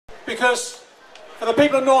because for the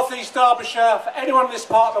people of North East Derbyshire, for anyone in this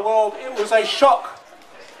part of the world, it was a shock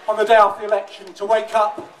on the day after the election to wake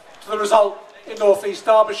up to the result in North East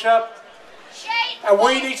Derbyshire. And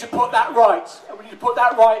we need to put that right, and we need to put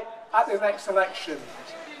that right at the next election.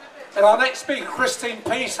 And our next speaker, Christine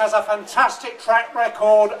Peace, has a fantastic track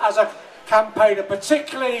record as a campaigner,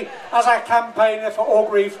 particularly as a campaigner for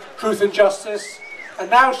Orgreave Truth and Justice. And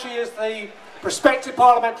now she is the prospective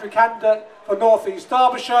parliamentary candidate for North East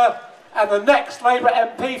Derbyshire and the next Labour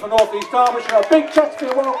MP for North East Derbyshire. A big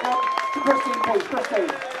Chesterfield welcome to Christine Peace. Christine.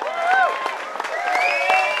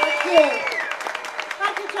 Thank you.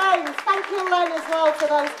 Thank you, James. Thank you, Len, as well, for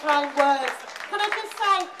those kind words. Can I just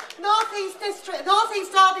say, North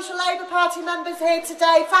East Derbyshire Labour Party members here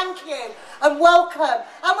today, thank you and welcome.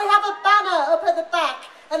 And we have a banner up at the back,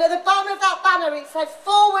 and at the bottom of that banner it says,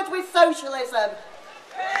 "Forward with Socialism."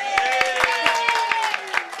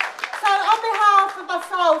 So on behalf of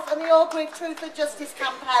myself and the Orgreave Truth and Justice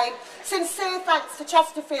campaign, sincere thanks to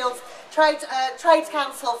Chesterfield's Trades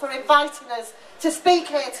Council for inviting us to speak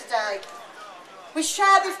here today. We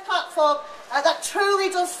share this platform that truly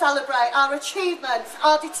does celebrate our achievements,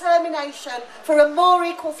 our determination for a more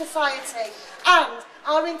equal society and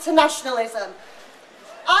our internationalism.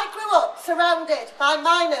 I grew up surrounded by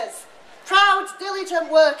miners, proud, diligent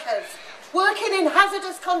workers, working in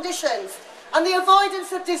hazardous conditions, and the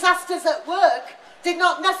avoidance of disasters at work did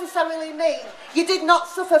not necessarily mean you did not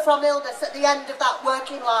suffer from illness at the end of that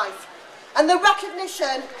working life. And the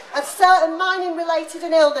recognition of certain mining-related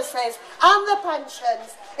illnesses and the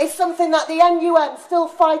pensions is something that the NUM still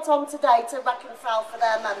fight on today to reconcile for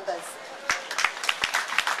their members.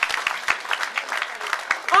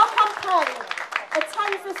 Our campaign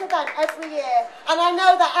attends this event every year, and I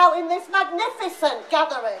know that out in this magnificent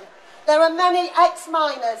gathering there are many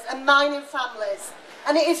ex-miners and mining families,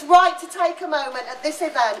 and it is right to take a moment at this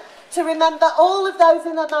event to remember all of those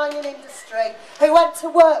in the mining industry who went to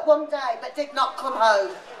work one day but did not come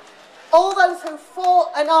home. All those who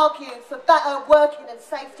fought and argued for better working and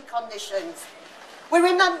safety conditions. We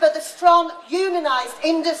remember the strong unionised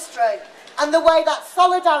industry and the way that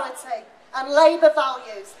solidarity and labour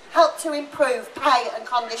values helped to improve pay and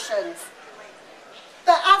conditions.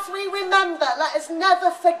 But as we remember, let us never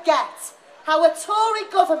forget how a Tory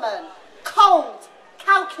government, cold,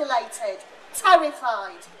 calculated,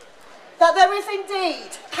 terrified, that there is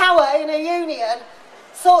indeed power in a union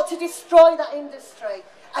sought to destroy that industry.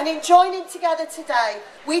 And in joining together today,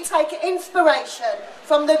 we take inspiration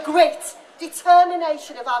from the grit,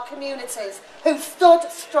 determination of our communities who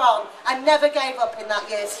stood strong and never gave up in that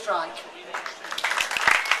year's strike.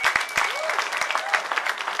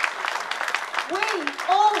 We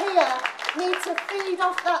all here need to feed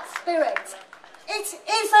off that spirit. It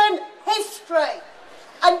isn't history.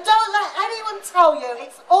 And don't let anyone tell you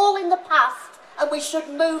it's all in the past and we should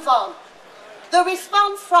move on. The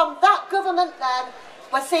response from that government then,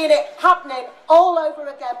 we're seeing it happening all over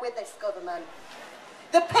again with this government.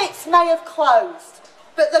 The pits may have closed,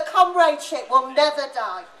 but the comradeship will never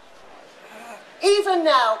die. Even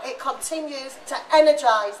now, it continues to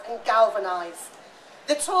energise and galvanise.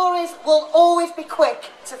 The Tories will always be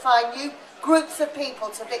quick to find new groups of people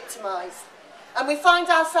to victimise. And we find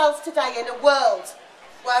ourselves today in a world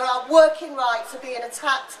where our working rights are being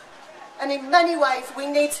attacked, and in many ways we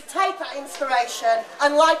need to take that inspiration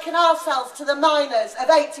and liken ourselves to the miners of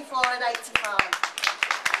 84 and 85.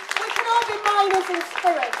 We can all be miners in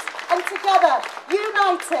spirit, and together,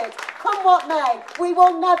 united, come what may, we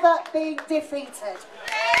will never be defeated.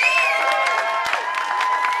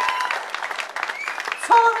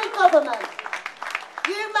 Tory government,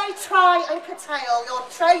 you may try and curtail your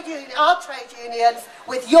our trade unions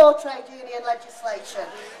with your trade union legislation.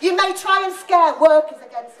 You may try and scare workers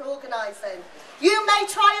against organising. You may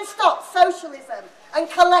try and stop socialism and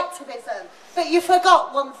collectivism, but you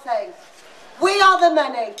forgot one thing. We are the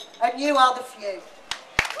many and you are the few.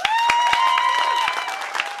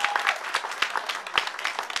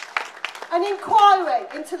 An inquiry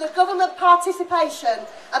into the government participation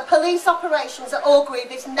and police operations at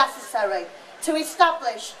Orgreave is necessary to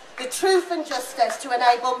establish the truth and justice to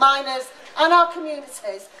enable miners and our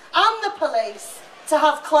communities and the police to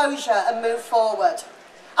have closure and move forward.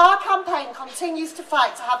 Our campaign continues to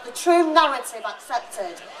fight to have the true narrative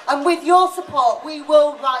accepted, and with your support we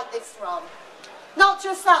will right this wrong. Not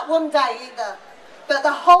just that one day either, but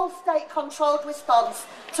the whole state-controlled response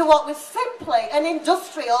to what was simply an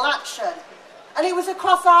industrial action. And it was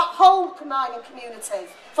across our whole mining communities,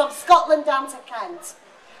 from Scotland down to Kent.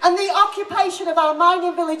 And the occupation of our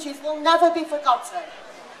mining villages will never be forgotten.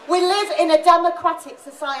 We live in a democratic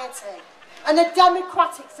society, and a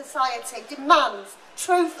democratic society demands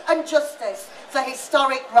truth and justice for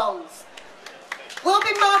historic wrongs. We'll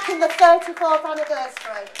be marking the 34th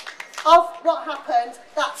anniversary of what happened,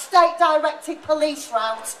 that state-directed police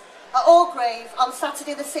rout at Orgreave on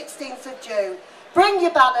Saturday the 16th of June. Bring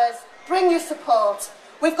your banners, bring your support.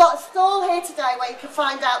 We've got a stall here today where you can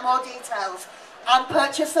find out more details and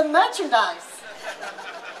purchase some merchandise.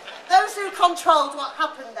 Those who controlled what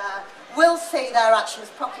happened there will see their actions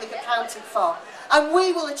properly accounted for, and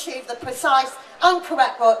we will achieve the precise and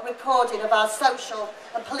correct recording of our social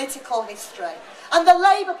and political history. And the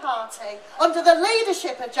Labour Party, under the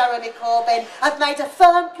leadership of Jeremy Corbyn, have made a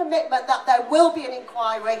firm commitment that there will be an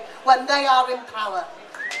inquiry when they are in power.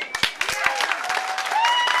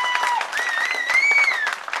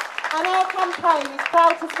 And our campaign is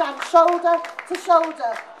proud to stand shoulder to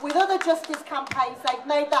shoulder with other justice campaigns they've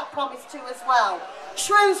made that promise to as well.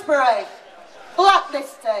 Shrewsbury,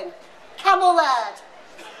 blacklisting, Camel Laird,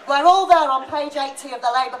 we're all there on page 80 of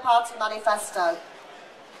the Labour Party manifesto.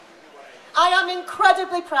 I am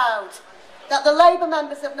incredibly proud that the Labour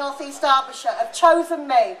members of North East Derbyshire have chosen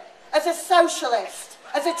me as a socialist,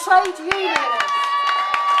 as a trade unionist,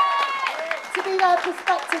 to be their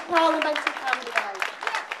prospective parliamentary candidate.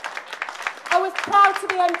 I was proud to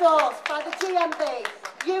be endorsed by the GMB,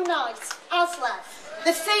 Unite, ASLEF,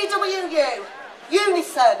 the CWU,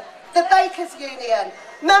 Unison, the Bakers Union,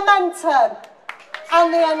 Momentum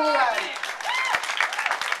and the NUM.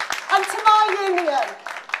 And to my union,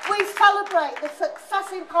 we celebrate the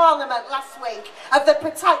success in Parliament last week of the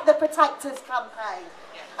Protect the Protectors campaign.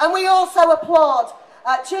 And we also applaud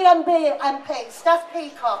GMB MP Steph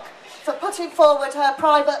Peacock for putting forward her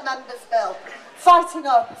private members' bill, fighting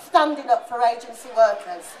up, standing up for agency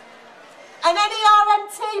workers. And any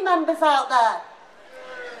RMT members out there,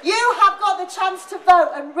 you have got the chance to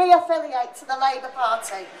vote and re-affiliate to the Labour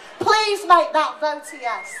Party. Please make that vote a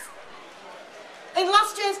yes. In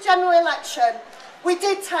last year's general election, we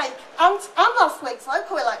did take, and last week's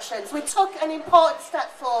local elections, we took an important step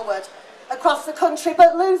forward across the country,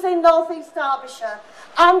 but losing North East Derbyshire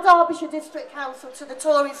and Derbyshire District Council to the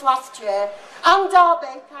Tories last year, and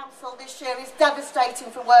Derby Council this year, is devastating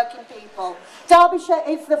for working people. Derbyshire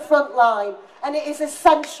is the front line, and it is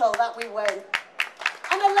essential that we win.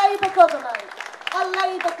 And a Labour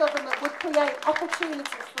government would create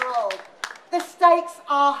opportunities for all. The stakes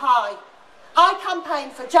are high. I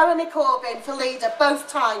campaigned for Jeremy Corbyn for leader both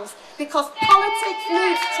times because politics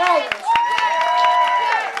needs change.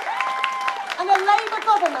 And a Labour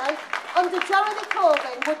government under Jeremy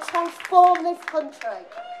Corbyn would transform this country.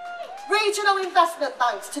 Regional investment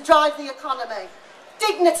banks to drive the economy.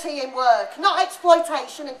 Dignity in work, not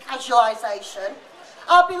exploitation and casualisation.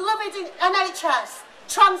 Our beloved NHS,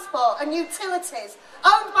 transport and utilities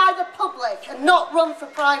owned by the public and not run for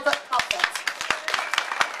private profit.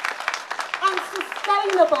 And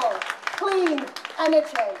sustainable, clean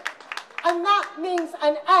energy. And that means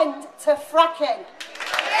an end to fracking.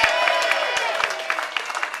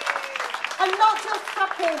 And not just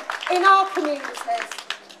fracking in our communities,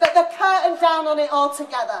 but the curtain down on it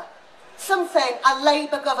altogether. Something a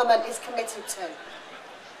Labour government is committed to.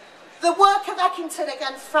 The work of Eckington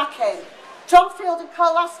against fracking, Chesterfield and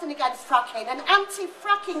Colaston against fracking, and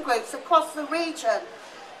anti-fracking groups across the region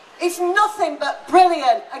is nothing but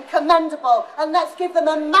brilliant and commendable, and let's give them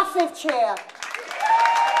a massive cheer.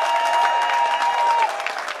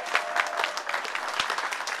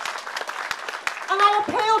 And I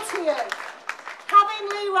appeal to you, having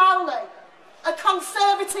Lee Rowley, a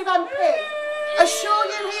Conservative MP, assure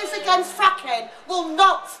you he is against fracking will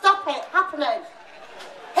not stop it happening.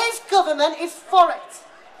 His government is for it.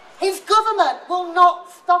 His government will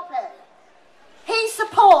not stop it. He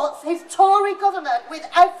supports his Tory government with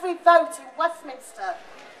every vote in Westminster.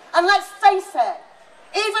 And let's face it,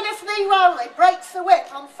 even if Lee Rowley breaks the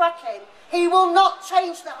whip on fracking, he will not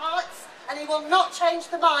change the hearts and he will not change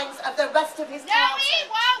the minds of the rest of his party. No, he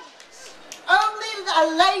won't! Only a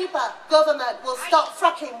Labour government will stop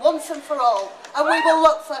fracking once and for all, and we will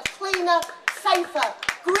look for cleaner, safer,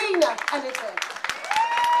 greener energy.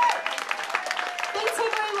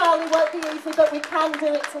 Beating Lee Rowley won't be easy, but we can do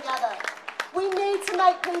it together. We need to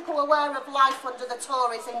make people aware of life under the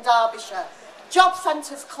Tories in Derbyshire. Job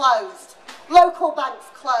centres closed, local banks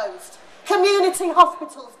closed, community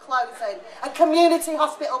hospitals closing, and community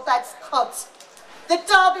hospital beds cut. The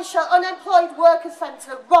Derbyshire Unemployed Workers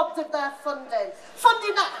Centre robbed of their funding,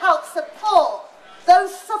 funding that helps support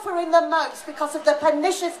those suffering the most because of the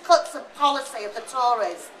pernicious cuts and policy of the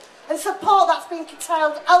Tories, and support that's been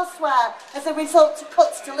curtailed elsewhere as a result of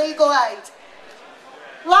cuts to legal aid.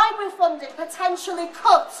 Library funding potentially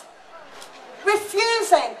cut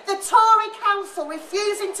refusing, the Tory council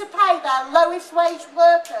refusing to pay their lowest wage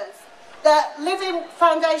workers their living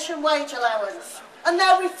foundation wage allowance, and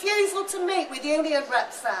their refusal to meet with union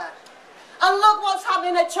reps there. And look what's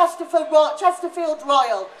happening at Chesterfield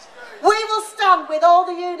Royal. We will stand with all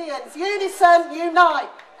the unions, Unison, Unite,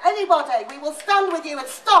 anybody, we will stand with you and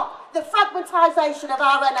stop the fragmentisation of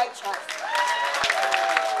our NHS.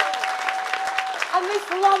 And this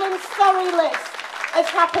long and sorry list has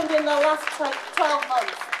happened in the last 12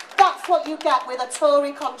 months. That's what you get with a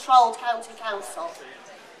Tory-controlled county council.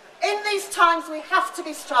 In these times we have to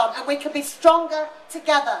be strong, and we can be stronger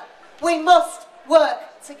together. We must work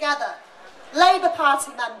together. Labour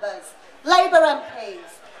Party members, Labour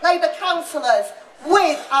MPs, Labour councillors,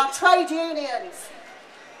 with our trade unions.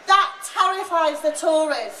 That terrifies the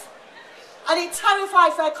Tories, and it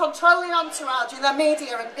terrifies their controlling entourage in the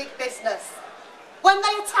media and big business. When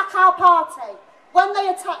they attack our party, when they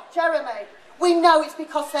attack Jeremy, we know it's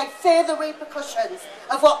because they fear the repercussions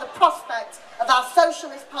of what the prospect of our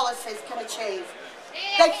socialist policies can achieve.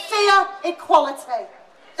 They fear equality.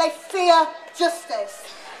 They fear justice.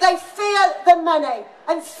 They fear the many,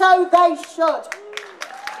 and so they should.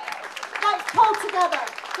 Let's pull together.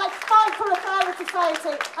 Let's fight for a fairer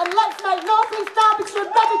society, and let's make North East Derbyshire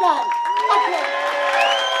red again. Thank you.